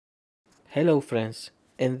Hello friends,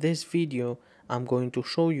 in this video I'm going to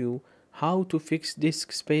show you how to fix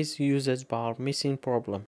disk space usage bar missing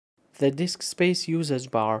problem. The disk space usage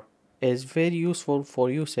bar is very useful for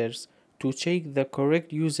users to check the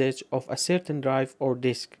correct usage of a certain drive or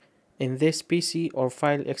disk in this PC or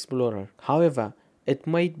File Explorer. However, it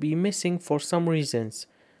might be missing for some reasons.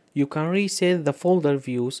 You can reset the folder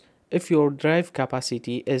views if your drive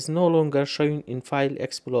capacity is no longer shown in File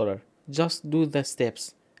Explorer. Just do the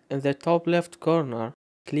steps. In the top left corner,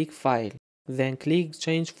 click File, then click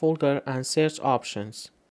Change Folder and Search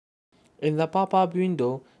Options. In the pop-up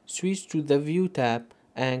window, switch to the View tab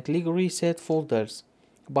and click Reset Folders.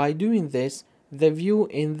 By doing this, the view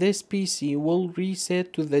in this PC will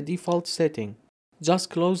reset to the default setting. Just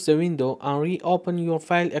close the window and reopen your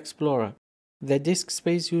File Explorer. The disk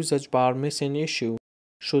space usage bar missing issue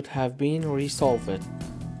should have been resolved.